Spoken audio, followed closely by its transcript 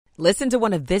Listen to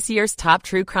one of this year's top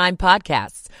true crime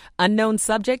podcasts. Unknown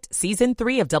Subject, Season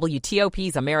 3 of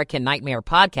WTOP's American Nightmare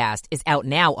podcast is out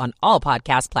now on all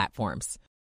podcast platforms.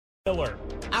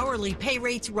 Hourly pay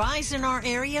rates rise in our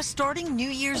area starting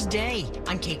New Year's Day.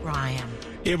 I'm Kate Ryan.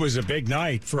 It was a big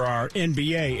night for our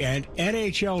NBA and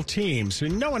NHL teams.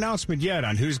 And no announcement yet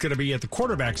on who's going to be at the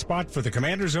quarterback spot for the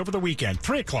Commanders over the weekend.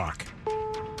 3 o'clock.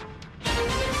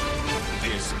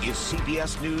 This is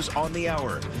CBS News on the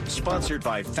Hour, sponsored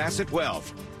by Facet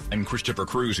Wealth. I'm Christopher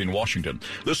Cruz in Washington.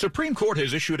 The Supreme Court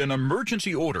has issued an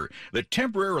emergency order that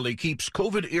temporarily keeps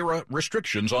COVID-era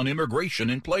restrictions on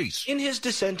immigration in place. In his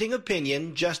dissenting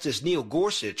opinion, Justice Neil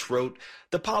Gorsuch wrote,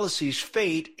 "The policy's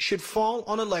fate should fall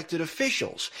on elected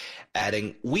officials,"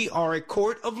 adding, "We are a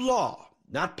court of law,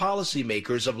 not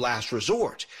policymakers of last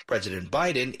resort." President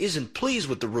Biden isn't pleased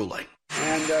with the ruling.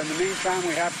 And in the meantime,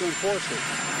 we have to enforce it.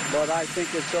 But I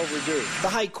think it's overdue. The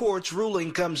High Court's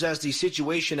ruling comes as the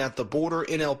situation at the border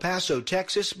in El Paso,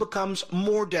 Texas, becomes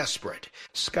more desperate.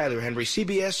 Skyler Henry,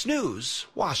 CBS News,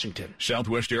 Washington.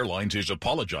 Southwest Airlines is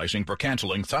apologizing for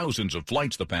canceling thousands of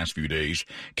flights the past few days.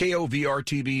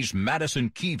 KOVR-TV's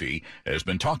Madison Keevy has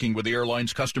been talking with the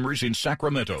airline's customers in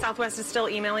Sacramento. Southwest is still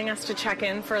emailing us to check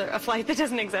in for a flight that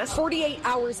doesn't exist. 48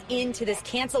 hours into this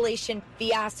cancellation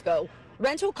fiasco,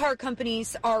 rental car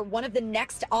companies are one of the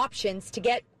next options to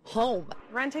get home.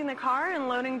 Renting the car and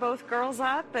loading both girls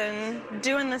up and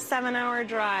doing the 7-hour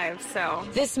drive, so.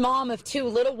 This mom of 2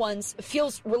 little ones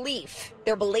feels relief.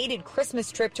 Their belated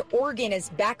Christmas trip to Oregon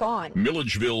is back on.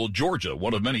 Milledgeville, Georgia,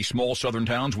 one of many small southern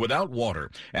towns without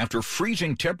water after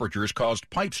freezing temperatures caused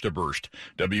pipes to burst.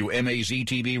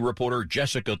 WMAZ-TV reporter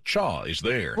Jessica Cha is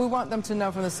there. We want them to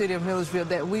know from the city of Milledgeville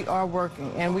that we are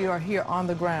working and we are here on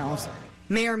the grounds.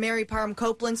 Mayor Mary Parham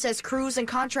Copeland says crews and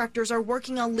contractors are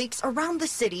working on leaks around the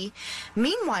city.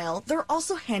 Meanwhile, they're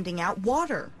also handing out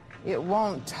water. It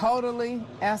won't totally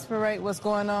aspirate what's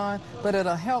going on, but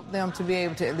it'll help them to be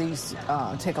able to at least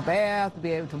take a bath, to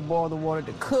be able to boil the water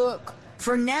to cook.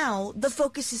 For now, the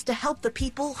focus is to help the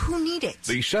people who need it.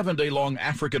 The 7-day-long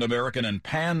African-American and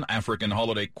Pan-African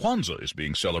holiday Kwanzaa is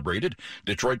being celebrated.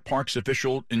 Detroit Parks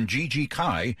official Njiji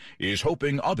Kai is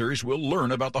hoping others will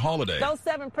learn about the holiday. Those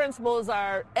 7 principles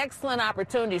are excellent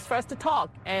opportunities for us to talk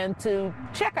and to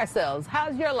check ourselves.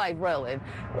 How's your life rolling?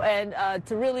 And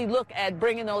to really look at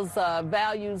bringing those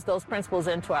values, those principles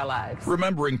into our lives.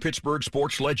 Remembering Pittsburgh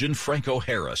sports legend Franco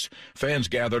Harris. Fans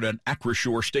gathered at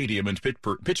Acrisure Stadium in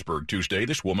Pittsburgh Tuesday.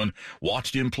 This woman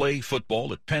watched him play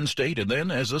football at Penn State and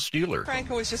then as a Steeler.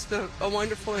 Franco was just a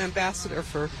wonderful ambassador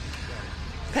for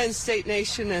Penn State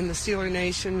Nation and the Steeler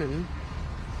Nation, and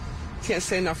can't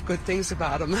say enough good things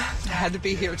about him. I had to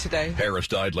be here today. Harris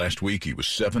died last week. He was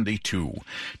 72.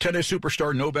 Tennis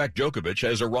superstar Novak Djokovic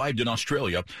has arrived in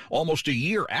Australia almost a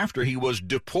year after he was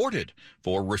deported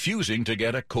for refusing to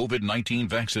get a COVID-19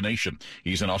 vaccination.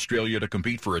 He's in Australia to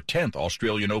compete for a 10th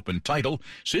Australian Open title.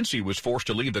 Since he was forced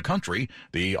to leave the country,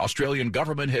 the Australian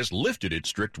government has lifted its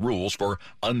strict rules for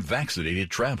unvaccinated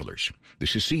travelers.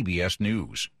 This is CBS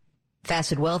News.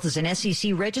 Facet Wealth is an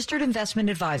SEC-registered investment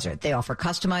advisor. They offer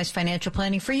customized financial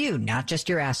planning for you, not just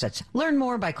your assets. Learn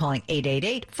more by calling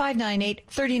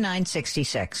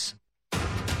 888-598-3966.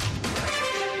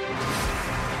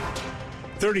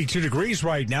 32 degrees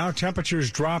right now. Temperatures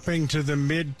dropping to the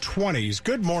mid-20s.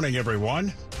 Good morning,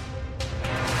 everyone.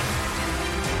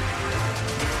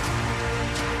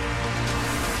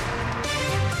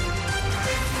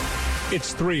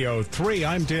 It's 3:03.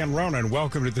 I'm Dan Ronan.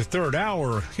 Welcome to the third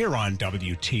hour here on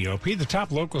WTOP. The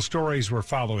top local stories we're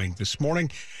following this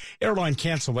morning. Airline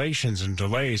cancellations and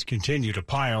delays continue to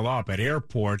pile up at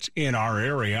airports in our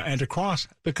area and across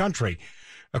the country.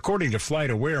 According to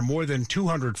FlightAware, more than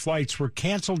 200 flights were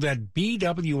canceled at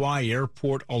BWI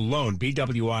Airport alone,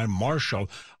 BWI Marshall,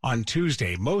 on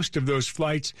Tuesday. Most of those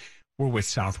flights were with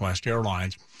Southwest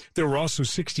Airlines. There were also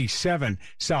 67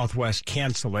 Southwest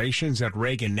cancellations at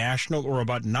Reagan National, or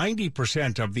about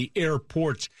 90% of the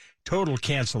airport's total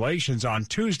cancellations on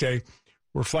Tuesday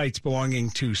were flights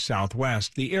belonging to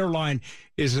Southwest. The airline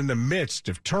is in the midst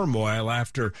of turmoil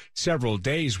after several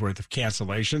days' worth of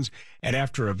cancellations, and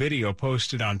after a video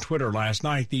posted on Twitter last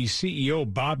night, the CEO,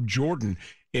 Bob Jordan,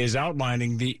 is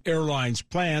outlining the airline's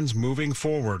plans moving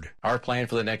forward. Our plan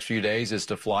for the next few days is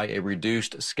to fly a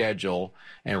reduced schedule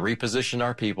and reposition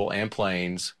our people and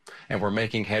planes, and we're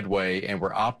making headway, and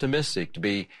we're optimistic to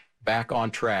be back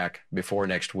on track before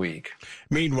next week.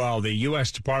 Meanwhile, the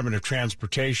U.S. Department of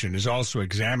Transportation is also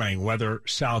examining whether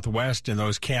Southwest and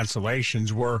those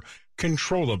cancellations were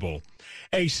controllable.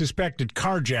 A suspected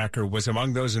carjacker was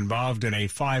among those involved in a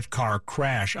 5-car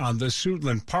crash on the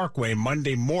Suitland Parkway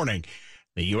Monday morning.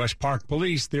 The U.S. Park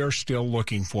Police, they're still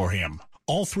looking for him.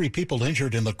 All 3 people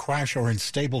injured in the crash are in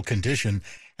stable condition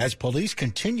as police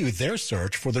continue their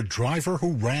search for the driver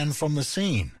who ran from the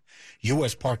scene.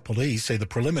 U.S. Park Police say the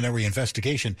preliminary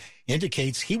investigation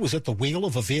indicates he was at the wheel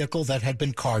of a vehicle that had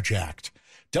been carjacked.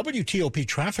 WTOP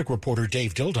traffic reporter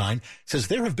Dave Dildine says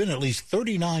there have been at least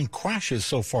 39 crashes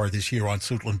so far this year on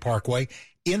Suitland Parkway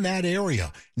in that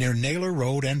area near Naylor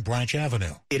Road and Branch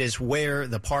Avenue. It is where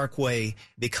the parkway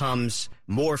becomes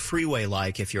more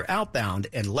freeway-like if you're outbound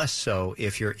and less so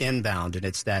if you're inbound. And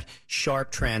it's that sharp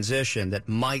transition that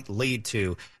might lead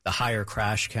to the higher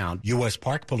crash count. U.S.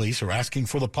 Park Police are asking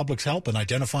for the public's help in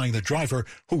identifying the driver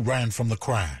who ran from the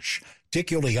crash. Dick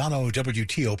Iuliano,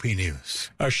 WTOP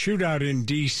News. A shootout in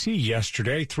D.C.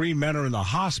 yesterday. 3 men are in the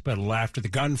hospital after the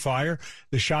gunfire.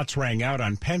 The shots rang out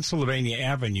on Pennsylvania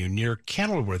Avenue near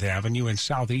Kenilworth Avenue in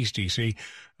southeast D.C.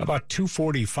 about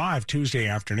 2:45 Tuesday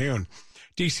afternoon.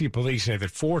 D.C. police say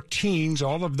that 4 teens,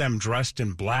 all of them dressed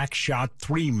in black, shot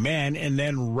 3 men and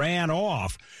then ran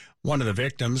off. One of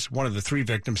the 3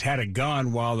 victims had a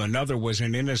gun while another was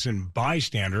an innocent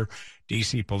bystander.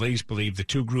 D.C. police believe the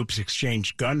 2 groups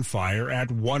exchanged gunfire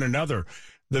at one another.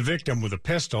 The victim with a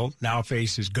pistol now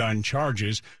faces gun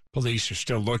charges. Police are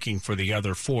still looking for the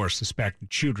other 4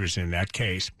 suspected shooters in that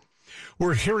case.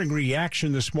 We're hearing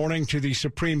reaction this morning to the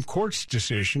Supreme Court's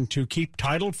decision to keep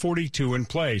Title 42 in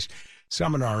place.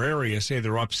 Some in our area say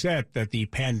they're upset that the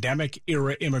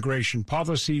pandemic-era immigration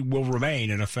policy will remain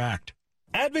in effect.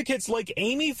 Advocates like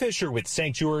Amy Fisher with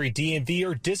Sanctuary DMV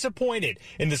are disappointed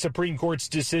in the Supreme Court's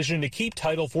decision to keep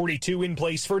Title 42 in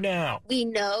place for now. We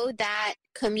know that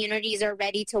communities are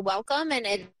ready to welcome, and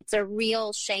it's a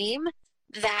real shame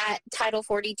that Title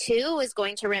 42 is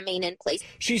going to remain in place.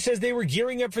 She says they were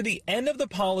gearing up for the end of the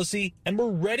policy and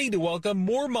were ready to welcome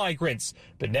more migrants,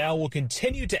 but now will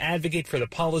continue to advocate for the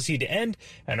policy to end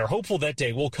and are hopeful that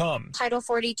day will come. Title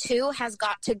 42 has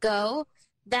got to go.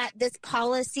 That this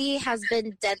policy has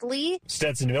been deadly.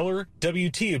 Stetson Miller,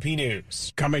 WTOP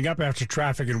News. Coming up after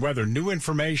traffic and weather, new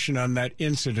information on that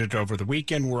incident over the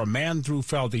weekend where a man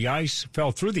fell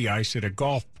through the ice at a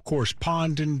golf course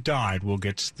pond and died. We'll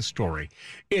get to the story.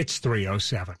 It's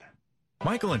 3:07.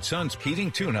 Michael & Son's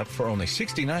heating tune-up for only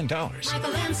 $69.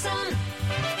 Michael & Son.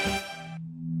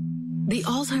 The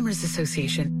Alzheimer's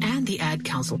Association and the Ad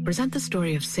Council present the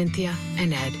story of Cynthia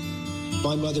and Ed.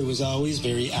 My mother was always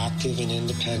very active and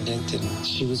independent, and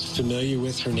she was familiar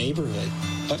with her neighborhood.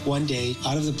 But one day,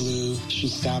 out of the blue, she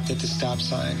stopped at the stop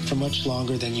sign for much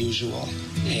longer than usual.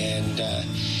 And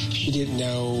she didn't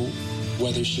know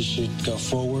whether she should go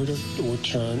forward or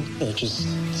turn or just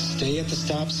stay at the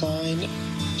stop sign.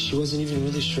 She wasn't even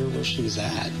really sure where she was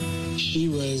at. She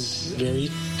was very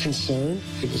concerned.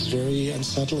 It was very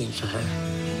unsettling for her.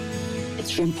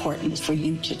 It's important for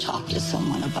you to talk to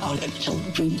someone about it, to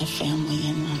bring the family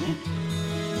in on it.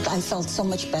 I felt so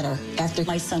much better after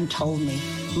my son told me,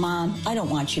 Mom, I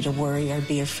don't want you to worry or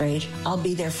be afraid. I'll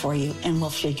be there for you and we'll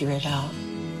figure it out.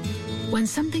 When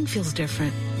something feels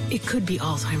different, it could be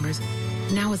Alzheimer's.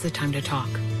 Now is the time to talk.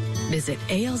 Visit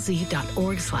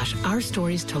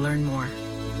alz.org/ourstories to learn more.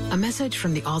 A message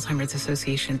from the Alzheimer's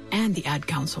Association and the Ad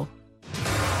Council.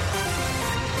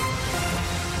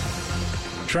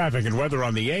 Traffic and weather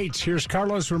on the 8s. Here's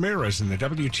Carlos Ramirez in the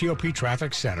WTOP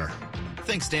Traffic Center.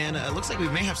 Thanks, Dan. Looks like we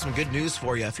may have some good news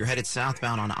for you if you're headed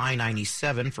southbound on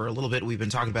I-97. For a little bit, we've been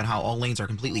talking about how all lanes are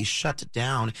completely shut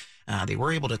down. They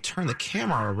were able to turn the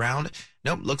camera around.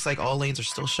 Nope, looks like all lanes are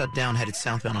still shut down headed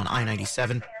southbound on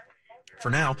I-97. For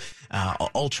now,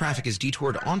 all traffic is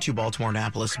detoured onto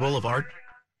Baltimore-Annapolis Boulevard.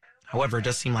 However, it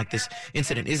does seem like this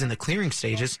incident is in the clearing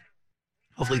stages.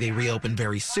 Hopefully they reopen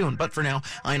very soon. But for now,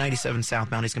 I-97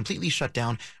 southbound is completely shut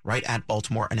down right at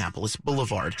Baltimore-Annapolis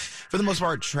Boulevard. For the most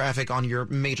part, traffic on your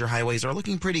major highways are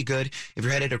looking pretty good. If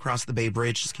you're headed across the Bay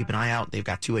Bridge, just keep an eye out. They've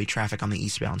got two-way traffic on the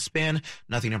eastbound span.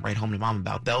 Nothing to write home to mom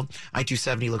about, though.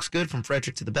 I-270 looks good from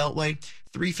Frederick to the Beltway.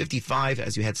 355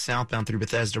 as you head southbound through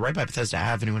Bethesda, right by Bethesda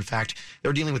Avenue. In fact,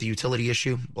 they're dealing with a utility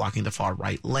issue, blocking the far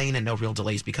right lane, and no real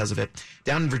delays because of it.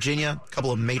 Down in Virginia, a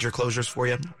couple of major closures for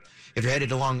you. If you're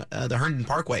headed along the Herndon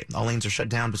Parkway, all lanes are shut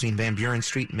down between Van Buren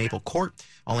Street and Maple Court.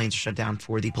 All lanes are shut down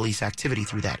for the police activity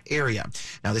through that area.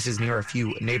 Now, this is near a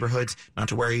few neighborhoods. Not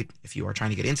to worry if you are trying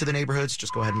to get into the neighborhoods.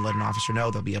 Just go ahead and let an officer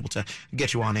know. They'll be able to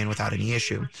get you on in without any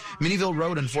issue. Minnieville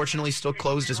Road, unfortunately, still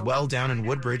closed as well down in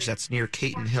Woodbridge. That's near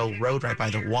Caton Hill Road, right by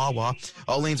the Wawa.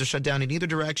 All lanes are shut down in either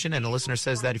direction, and the listener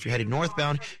says that if you're headed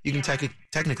northbound, you can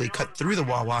technically cut through the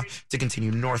Wawa to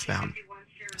continue northbound.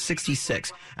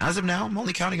 66. As of now, I'm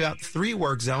only counting about 3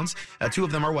 work zones. 2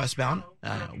 of them are westbound.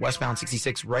 Westbound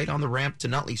 66 right on the ramp to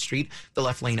Nutley Street. The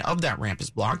left lane of that ramp is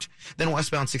blocked. Then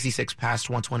westbound 66 past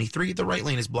 123. The right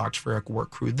lane is blocked for a work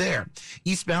crew there.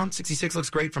 Eastbound 66 looks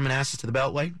great from Manassas to the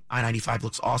Beltway. I-95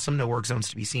 looks awesome. No work zones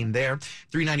to be seen there.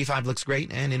 395 looks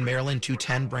great. And in Maryland,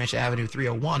 210, Branch Avenue,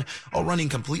 301, all running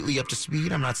completely up to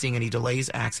speed. I'm not seeing any delays,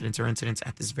 accidents, or incidents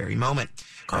at this very moment.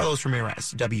 Carlos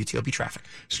Ramirez, WTOP Traffic.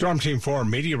 Storm Team 4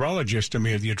 meteorologist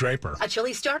Amelia Draper. A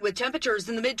chilly start with temperatures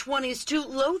in the mid-20s to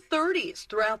low 30s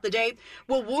throughout the day.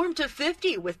 Will warm to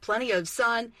 50 with plenty of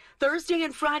sun. Thursday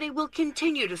and Friday will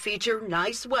continue to feature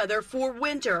nice weather for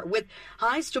winter, with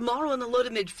highs tomorrow in the low to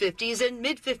mid-50s and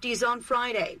mid-50s on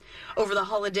Friday. Over the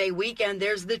holiday weekend,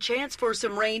 there's the chance for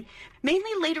some rain,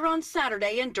 mainly later on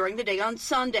Saturday and during the day on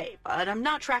Sunday. But I'm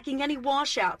not tracking any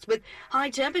washouts, with high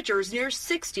temperatures near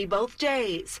 60 both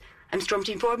days. I'm Storm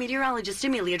Team 4 meteorologist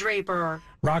Amelia Draper.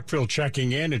 Rockville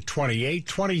checking in at 28,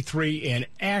 23 in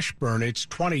Ashburn. It's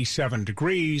 27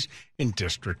 degrees in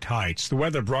District Heights. The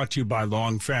weather brought to you by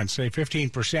Long Fence. Save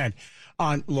 15%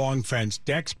 on Long Fence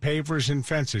decks, pavers, and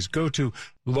fences. Go to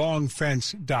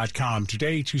longfence.com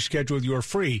today to schedule your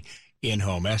free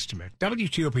in-home estimate.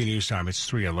 WTOP News Time, it's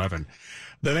 3:11.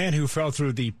 The man who fell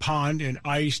through the pond in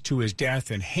ice to his death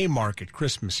in Haymarket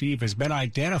Christmas Eve has been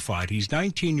identified. He's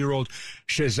 19-year-old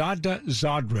Shehzada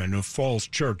Zadran of Falls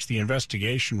Church. The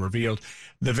investigation revealed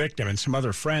the victim and some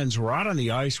other friends were out on the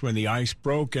ice when the ice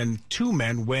broke and two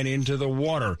men went into the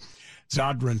water.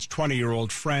 Zadran's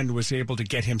 20-year-old friend was able to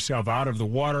get himself out of the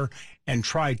water and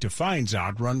tried to find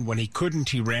Zadran. When he couldn't,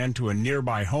 he ran to a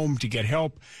nearby home to get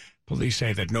help. Police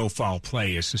say that no foul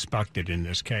play is suspected in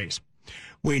this case.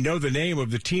 We know the name of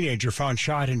the teenager found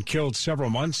shot and killed several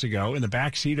months ago in the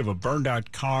backseat of a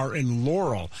burned-out car in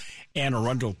Laurel. Anne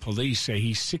Arundel police say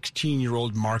he's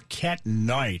 16-year-old Marquette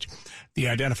Knight. The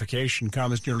identification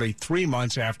comes nearly 3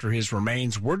 months after his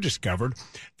remains were discovered.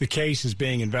 The case is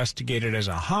being investigated as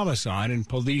a homicide, and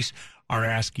police are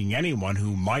asking anyone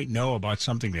who might know about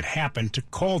something that happened to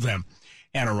call them.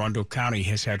 Anne Arundel County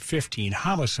has had 15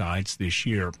 homicides this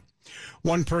year.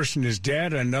 One person is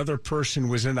dead. Another person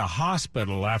was in the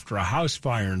hospital after a house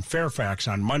fire in Fairfax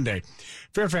on Monday.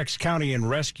 Fairfax County and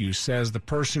Rescue says the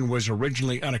person was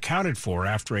originally unaccounted for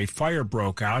after a fire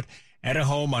broke out at a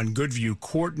home on Goodview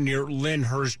Court near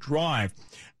Lyndhurst Drive.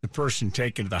 The person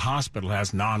taken to the hospital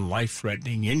has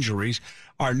non-life-threatening injuries.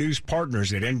 Our news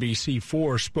partners at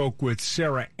NBC4 spoke with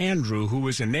Sarah Andrew, who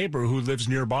is a neighbor who lives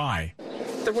nearby.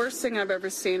 The worst thing I've ever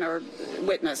seen or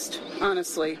witnessed,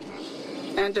 honestly.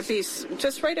 And to be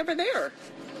just right over there,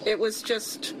 it was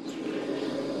just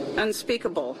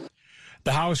unspeakable.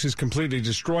 The house is completely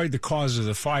destroyed. The cause of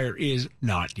the fire is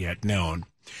not yet known.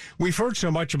 We've heard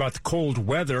so much about the cold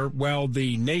weather. Well,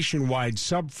 the nationwide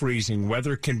sub-freezing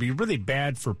weather can be really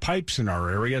bad for pipes in our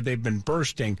area. They've been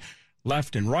bursting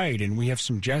left and right, and we have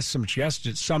some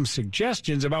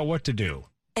suggestions about what to do.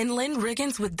 And Lynn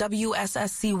Riggins with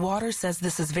WSSC Water says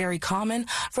this is very common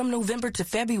from November to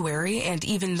February, and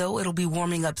even though it'll be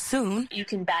warming up soon, you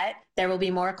can bet there will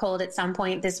be more cold at some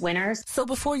point this winter. So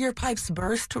before your pipes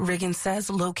burst, Riggins says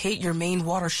locate your main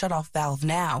water shutoff valve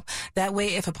now. That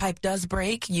way, if a pipe does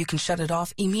break, you can shut it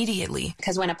off immediately.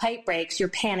 Because when a pipe breaks, you're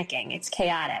panicking. It's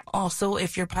chaotic. Also,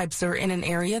 if your pipes are in an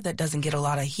area that doesn't get a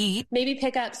lot of heat, maybe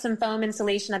pick up some foam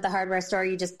insulation at the hardware store.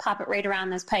 You just pop it right around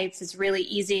those pipes. It's really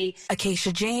easy.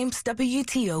 Acacia James,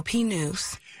 WTOP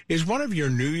News. Is one of your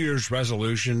New Year's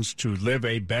resolutions to live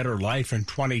a better life in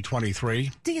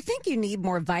 2023? Do you think you need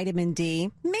more vitamin D?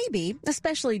 Maybe,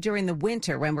 especially during the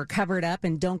winter when we're covered up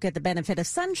and don't get the benefit of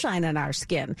sunshine on our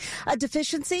skin. A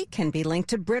deficiency can be linked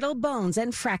to brittle bones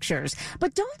and fractures,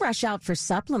 but don't rush out for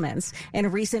supplements. In a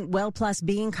recent Well Plus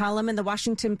Being column in the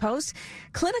Washington Post,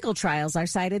 clinical trials are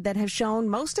cited that have shown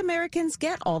most Americans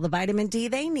get all the vitamin D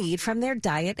they need from their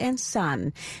diet and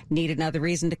sun. Need another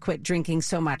reason to quit drinking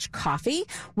so much coffee?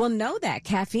 Well, know that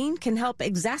caffeine can help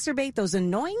exacerbate those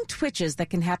annoying twitches that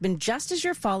can happen just as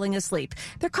you're falling asleep.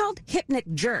 They're called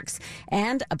hypnic jerks,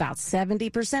 and about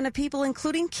 70% of people,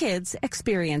 including kids,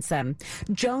 experience them.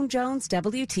 Joan Jones,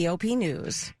 WTOP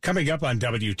News. Coming up on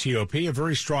WTOP, a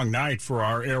very strong night for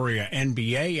our area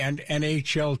NBA and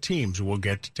NHL teams. We'll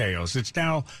get details. It's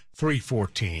now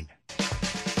 3:14.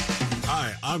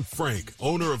 Hi, I'm Frank,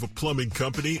 owner of a plumbing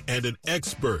company and an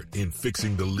expert in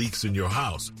fixing the leaks in your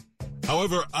house.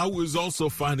 However, I was also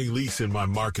finding leaks in my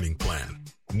marketing plan.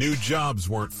 New jobs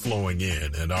weren't flowing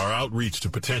in, and our outreach to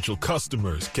potential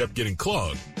customers kept getting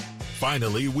clogged.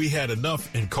 Finally, we had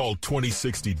enough and called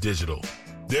 2060 Digital.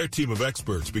 Their team of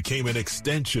experts became an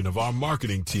extension of our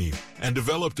marketing team and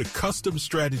developed a custom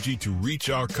strategy to reach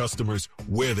our customers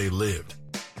where they lived.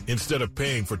 Instead of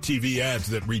paying for TV ads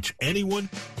that reach anyone,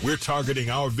 we're targeting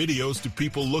our videos to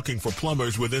people looking for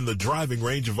plumbers within the driving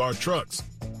range of our trucks.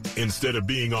 Instead of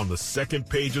being on the second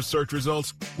page of search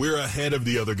results, we're ahead of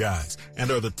the other guys and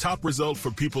are the top result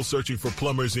for people searching for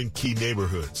plumbers in key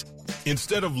neighborhoods.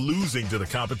 Instead of losing to the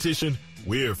competition,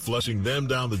 we're flushing them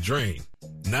down the drain.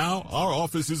 Now our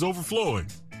office is overflowing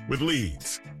with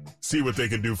leads. See what they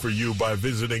can do for you by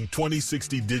visiting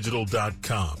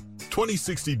 2060digital.com.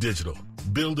 2060 Digital,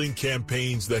 building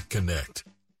campaigns that connect.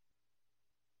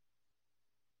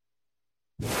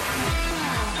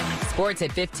 Sports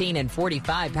at 15 and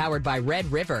 45, powered by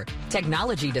Red River.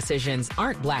 Technology decisions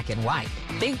aren't black and white.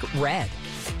 Think red.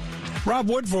 Rob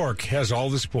Woodfork has all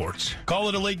the sports. Call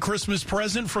it a late Christmas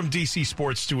present from DC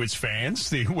Sports to its fans.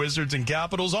 The Wizards and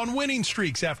Capitals on winning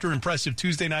streaks after impressive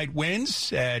Tuesday night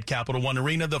wins at Capital One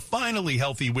Arena. The finally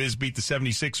healthy Wiz beat the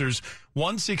 76ers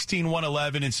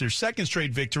 116-111. It's their second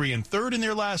straight victory and third in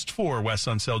their last four, Wes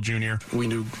Unseld Jr. We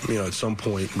knew, at some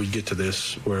point we'd get to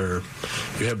this where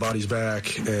we have bodies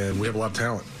back and we have a lot of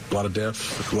talent. A lot of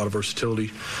depth, a lot of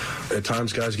versatility. At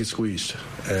times, guys get squeezed,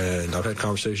 and I've had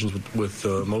conversations with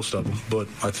most of them. But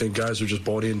I think guys are just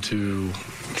bought into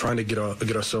trying to get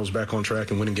ourselves back on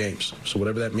track and winning games. So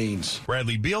whatever that means.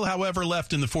 Bradley Beal, however,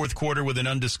 left in the fourth quarter with an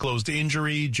undisclosed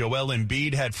injury. Joel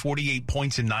Embiid had 48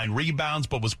 points and 9 rebounds,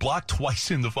 but was blocked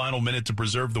twice in the final minute to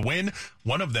preserve the win.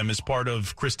 One of them is part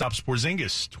of Kristaps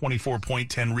Porzingis' 24-point,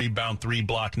 10-rebound,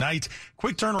 3-block night.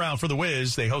 Quick turnaround for the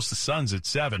Wiz. They host the Suns at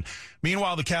 7.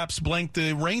 Meanwhile, the Caps blanked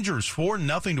the Rangers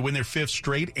 4-0 to win their 5th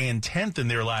straight and 10th in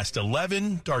their last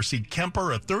 11. Darcy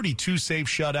Kemper, a 32-save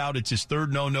shutout. It's his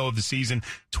third no-no of the season,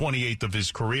 28th of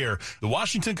his career. The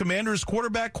Washington Commanders'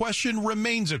 quarterback question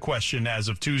remains a question as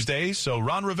of Tuesday. So,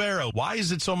 Ron Rivera, why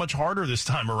is it so much harder this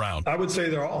time around? I would say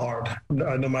they're all hard,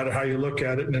 no matter how you look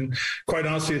at it. And quite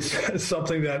honestly, it's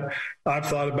something that I've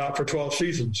thought about for 12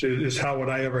 seasons, is how would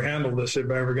I ever handle this if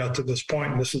I ever got to this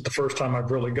point? And this is the first time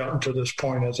I've really gotten to this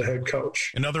point as a head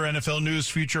coach. Another NFL news,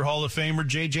 future Hall of Famer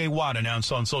J.J. Watt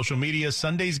announced on social media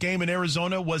Sunday's game in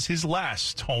Arizona was his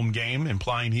last home game,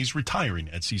 implying he's retiring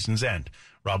at season's end.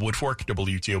 Rob Woodfork,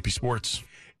 WTOP Sports.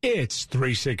 It's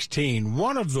 3:16.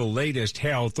 One of the latest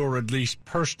health, or at least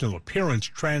personal appearance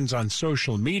trends on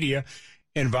social media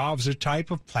involves a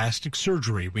type of plastic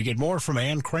surgery. We get more from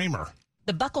Ann Kramer.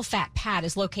 The buccal fat pad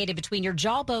is located between your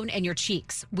jawbone and your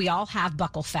cheeks. We all have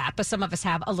buccal fat, but some of us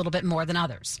have a little bit more than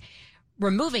others.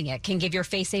 Removing it can give your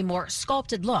face a more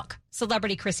sculpted look.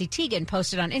 Celebrity Chrissy Teigen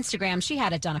posted on Instagram she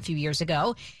had it done a few years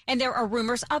ago, and there are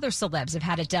rumors other celebs have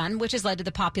had it done, which has led to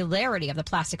the popularity of the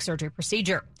plastic surgery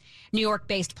procedure. New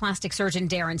York-based plastic surgeon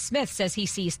Darren Smith says he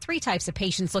sees 3 types of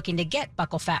patients looking to get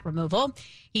buccal fat removal.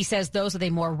 He says those with a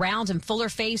more round and fuller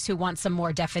face who want some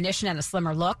more definition and a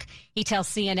slimmer look. He tells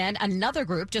CNN another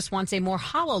group just wants a more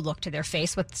hollow look to their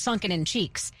face with sunken-in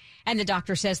cheeks. And the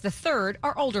doctor says the third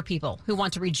are older people who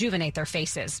want to rejuvenate their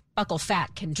faces. Buccal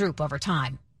fat can droop over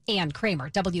time. Ann Kramer,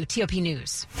 WTOP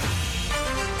News.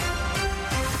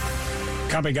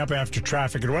 Coming up after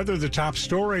traffic and weather, the top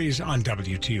stories on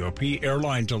WTOP.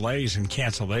 Airline delays and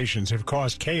cancellations have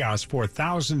caused chaos for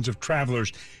thousands of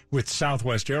travelers, with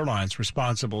Southwest Airlines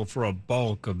responsible for a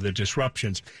bulk of the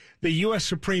disruptions. The U.S.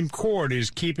 Supreme Court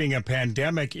is keeping a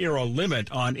pandemic-era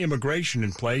limit on immigration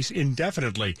in place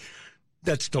indefinitely.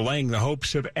 That's delaying the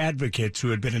hopes of advocates who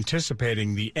had been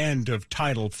anticipating the end of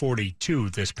Title 42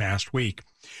 this past week.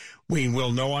 We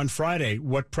will know on Friday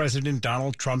what President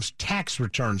Donald Trump's tax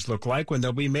returns look like when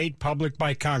they'll be made public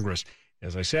by Congress.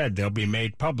 As I said, they'll be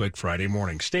made public Friday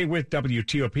morning. Stay with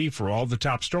WTOP for all the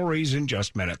top stories in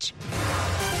just minutes.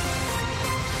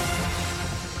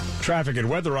 Traffic and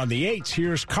weather on the 8s.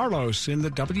 Here's Carlos in the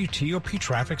WTOP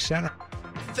Traffic Center.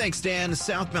 Thanks, Dan. The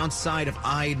southbound side of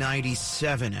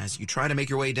I-97. As you try to make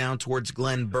your way down towards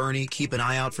Glen Burnie, keep an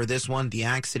eye out for this one. The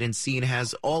accident scene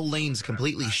has all lanes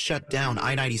completely shut down.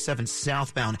 I-97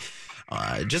 southbound.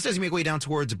 Just as you make your way down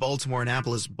towards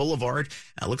Baltimore-Annapolis Boulevard,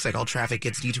 looks like all traffic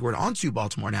gets detoured onto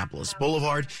Baltimore-Annapolis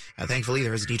Boulevard. Thankfully,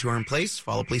 there is a detour in place.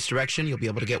 Follow police direction. You'll be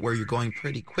able to get where you're going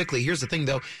pretty quickly. Here's the thing,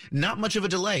 though. Not much of a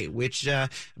delay, which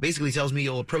basically tells me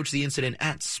you'll approach the incident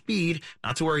at speed.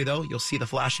 Not to worry, though. You'll see the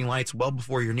flashing lights well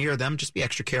before you're near them. Just be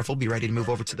extra careful. Be ready to move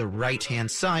over to the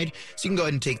right-hand side so you can go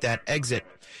ahead and take that exit.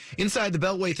 Inside the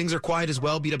Beltway, things are quiet as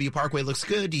well. BW Parkway looks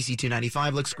good. DC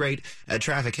 295 looks great.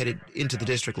 Traffic headed into the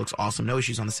district looks awesome. Also, no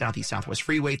issues on the Southeast Southwest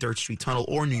Freeway, 3rd Street Tunnel,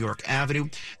 or New York Avenue.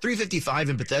 355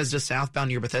 in Bethesda, southbound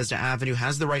near Bethesda Avenue,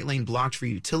 has the right lane blocked for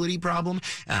utility problem.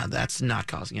 That's not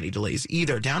causing any delays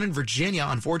either. Down in Virginia,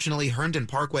 unfortunately, Herndon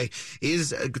Parkway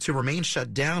is to remain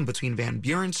shut down between Van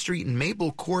Buren Street and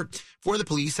Maple Court for the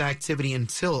police activity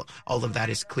until all of that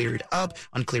is cleared up.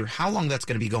 Unclear how long that's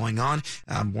going to be going on.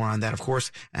 More on that, of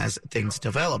course, as things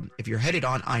develop. If you're headed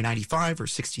on I-95 or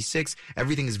 66,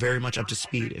 everything is very much up to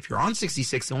speed. If you're on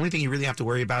 66, the only thing you really have to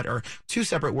worry about are two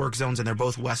separate work zones, and they're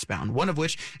both westbound, one of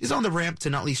which is on the ramp to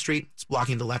Nutley Street. It's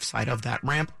blocking the left side of that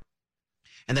ramp.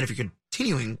 And then if you're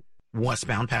continuing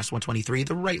westbound past 123,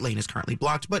 the right lane is currently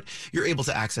blocked, but you're able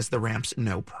to access the ramps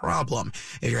no problem.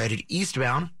 If you're headed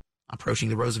eastbound, approaching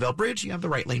the Roosevelt Bridge, you have the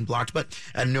right lane blocked, but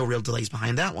no real delays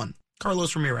behind that one.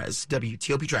 Carlos Ramirez,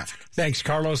 WTOP Traffic. Thanks,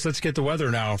 Carlos. Let's get the weather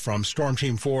now from Storm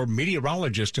Team 4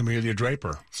 meteorologist Amelia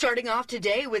Draper. Starting off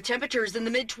today with temperatures in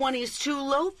the mid-20s to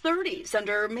low 30s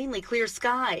under mainly clear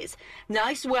skies.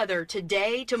 Nice weather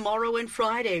today, tomorrow, and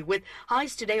Friday with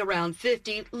highs today around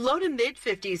 50, low to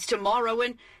mid-50s tomorrow,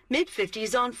 and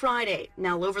mid-50s on Friday.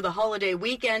 Now, over the holiday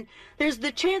weekend, there's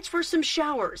the chance for some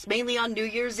showers, mainly on New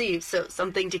Year's Eve, so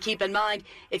something to keep in mind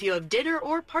if you have dinner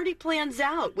or party plans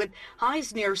out, with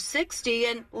highs near 60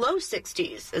 and low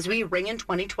 60s as we ring in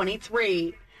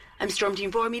 2023. I'm Storm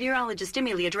Team 4 meteorologist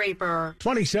Amelia Draper.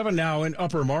 27 now in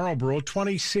Upper Marlboro,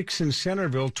 26 in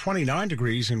Centerville, 29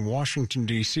 degrees in Washington,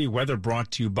 D.C. Weather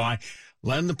brought to you by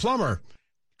Len the Plumber.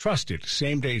 Trusted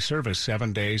same-day service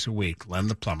 7 days a week. Len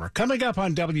the Plumber. Coming up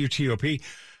on WTOP,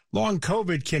 long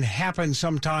COVID can happen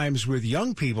sometimes with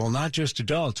young people, not just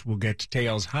adults. We'll get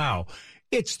details how.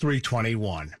 It's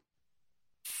 3:21.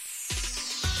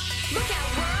 Look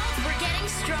out, world, we're getting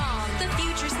strong. The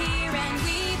future's here and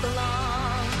we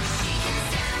belong. She can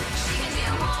stand, she can do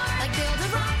more. Like build a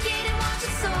rocket and watch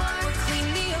it soar. We'll clean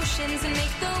the oceans and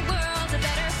make the world a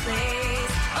better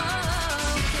place.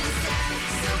 Oh, she can stand,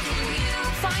 so can you.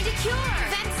 Find a cure,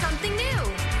 invent something new.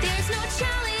 There's no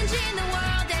challenge in the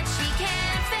world that she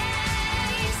can't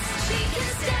face. She can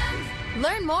STEM.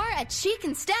 Learn more at She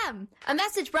Can STEM. A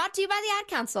message brought to you by the Ad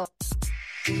Council.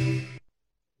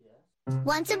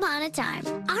 Once upon a time,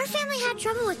 our family had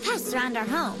trouble with pests around our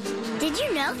home. Did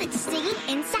you know that stinging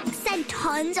insects send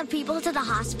tons of people to the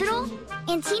hospital?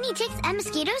 And teeny ticks and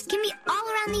mosquitoes can be all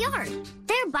around the yard.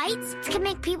 Their bites can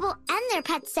make people and their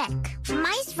pets sick.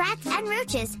 Mice, rats, and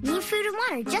roaches need food and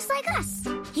water just like us.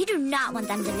 You do not want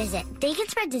them to visit. They can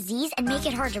spread disease and make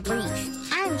it hard to breathe.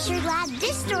 I'm sure glad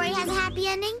this story has a happy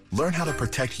ending. Learn how to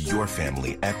protect your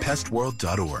family at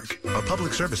pestworld.org. A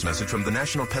public service message from the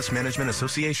National Pest Management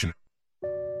Association.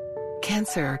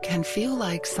 Cancer can feel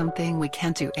like something we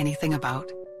can't do anything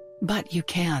about, but you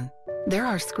can. There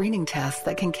are screening tests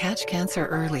that can catch cancer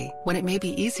early when it may be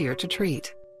easier to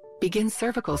treat. Begin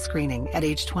cervical screening at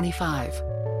age 25.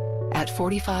 At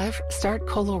 45, start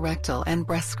colorectal and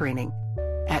breast screening.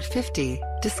 At 50,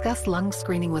 discuss lung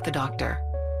screening with a doctor.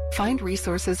 Find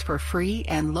resources for free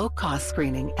and low-cost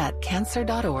screening at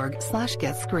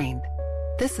cancer.org/getscreened.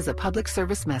 This is a public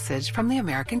service message from the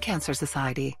American Cancer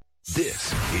Society.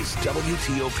 This is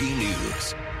WTOP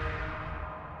News.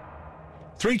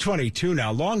 3:22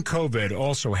 now. Long COVID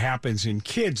also happens in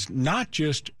kids, not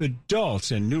just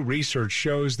adults. And new research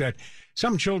shows that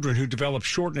some children who develop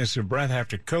shortness of breath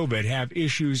after COVID have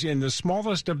issues in the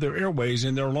smallest of their airways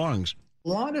in their lungs. A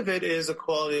lot of it is a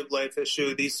quality of life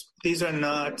issue. These are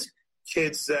not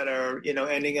kids that are,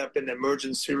 ending up in the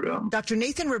emergency room. Dr.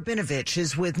 Nathan Rabinovich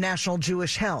is with National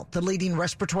Jewish Health, the leading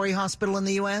respiratory hospital in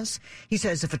the U.S. He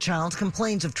says if a child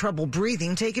complains of trouble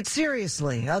breathing, take it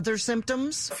seriously. Other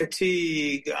symptoms?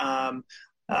 Fatigue,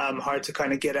 hard to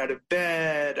kind of get out of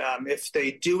bed. If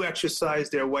they do exercise,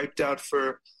 they're wiped out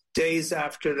for days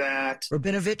after that.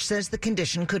 Rabinovich says the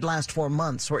condition could last for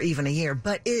months or even a year,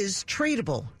 but is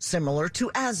treatable, similar to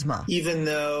asthma. Even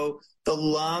though the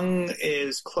lung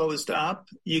is closed up,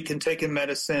 you can take a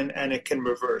medicine and it can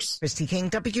reverse. Christy King,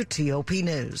 WTOP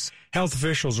News. Health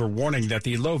officials are warning that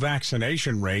the low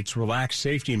vaccination rates, relaxed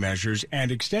safety measures,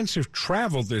 and extensive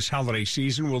travel this holiday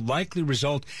season will likely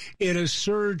result in a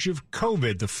surge of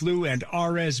COVID, the flu, and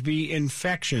RSV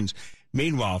infections.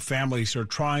 Meanwhile, families are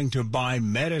trying to buy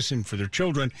medicine for their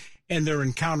children, and they're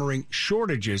encountering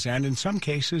shortages and, in some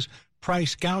cases,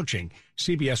 price gouging.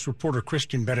 CBS reporter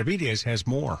Christian Benavides has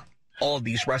more. All of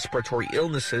these respiratory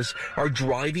illnesses are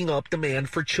driving up demand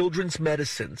for children's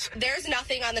medicines. There's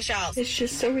nothing on the shelves. It's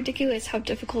just so ridiculous how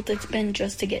difficult it's been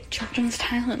just to get children's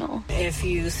Tylenol. If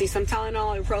you see some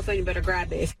Tylenol or ibuprofen, you better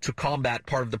grab it. To combat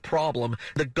part of the problem,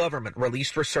 the government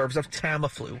released reserves of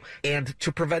Tamiflu. And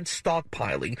to prevent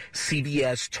stockpiling,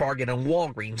 CVS, Target, and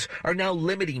Walgreens are now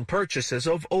limiting purchases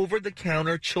of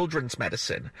over-the-counter children's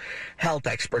medicine. Health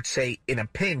experts say in a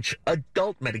pinch,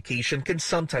 adult medication can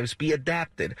sometimes be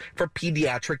adapted for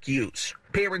pediatric use.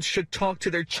 Parents should talk to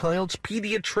their child's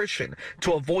pediatrician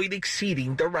to avoid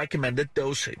exceeding the recommended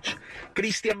dosage.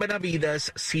 Christian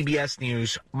Benavides, CBS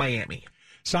News, Miami.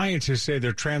 Scientists say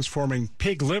they're transforming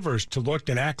pig livers to look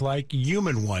and act like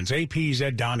human ones. AP's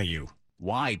Ed Donahue.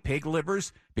 Why pig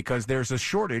livers? Because there's a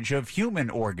shortage of human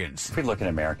organs. If we look at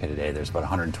America today, there's about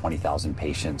 120,000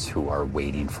 patients who are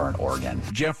waiting for an organ.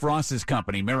 Jeff Ross's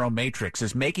company, Miromatrix,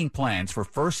 is making plans for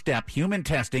first-step human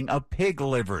testing of pig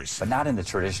livers. But not in the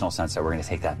traditional sense that we're going to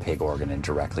take that pig organ and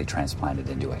directly transplant it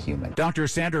into a human. Dr.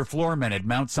 Sander Florman at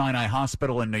Mount Sinai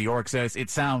Hospital in New York says it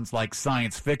sounds like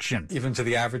science fiction. Even to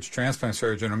the average transplant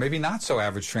surgeon, or maybe not so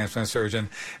average transplant surgeon,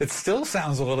 it still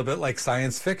sounds a little bit like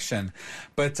science fiction.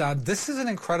 But this is an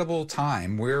incredible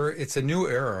time where it's a new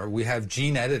era. We have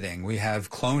gene editing, we have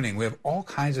cloning, we have all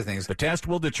kinds of things. The test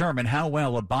will determine how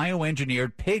well a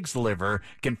bioengineered pig's liver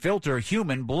can filter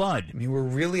human blood. I mean, we're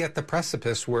really at the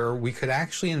precipice where we could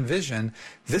actually envision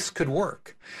this could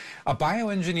work. A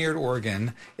bioengineered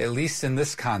organ, at least in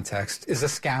this context, is a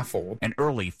scaffold. An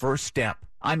early first step.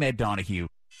 I'm Ed Donahue.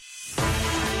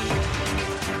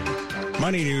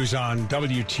 Money news on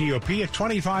WTOP at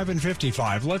 25 and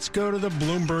 55. Let's go to the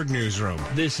Bloomberg newsroom.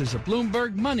 This is a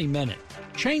Bloomberg Money Minute.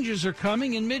 Changes are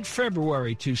coming in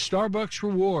mid-February to Starbucks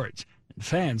Rewards, and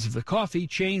fans of the coffee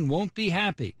chain won't be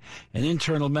happy. An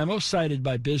internal memo cited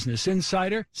by Business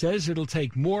Insider says it'll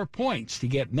take more points to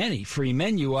get many free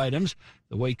menu items.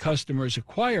 The way customers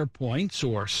acquire points,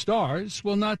 or stars,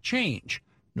 will not change.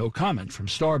 No comment from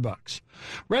Starbucks.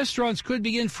 Restaurants could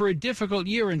be in for a difficult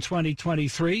year in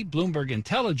 2023. Bloomberg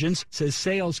Intelligence says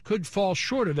sales could fall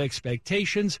short of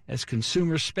expectations as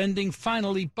consumer spending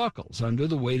finally buckles under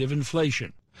the weight of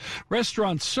inflation.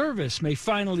 Restaurant service may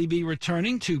finally be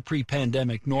returning to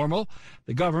pre-pandemic normal.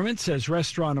 The government says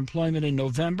restaurant employment in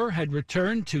November had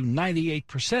returned to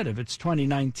 98% of its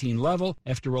 2019 level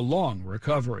after a long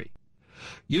recovery.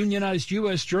 Unionized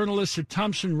U.S. journalists at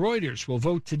Thomson Reuters will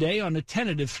vote today on a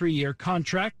tentative 3-year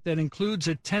contract that includes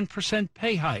a 10%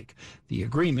 pay hike. The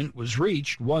agreement was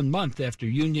reached 1 month after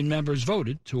union members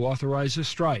voted to authorize a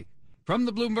strike. From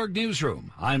the Bloomberg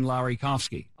Newsroom, I'm Larry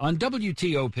Kofsky on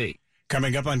WTOP.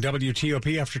 Coming up on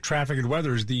WTOP after traffic and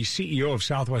weather, the CEO of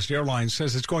Southwest Airlines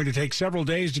says it's going to take several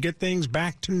days to get things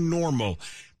back to normal.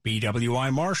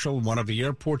 BWI Marshall, one of the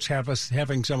airports,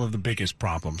 having some of the biggest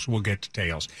problems. We'll get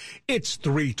details. It's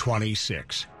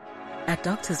 3:26. At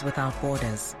Doctors Without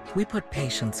Borders, we put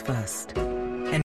patients first.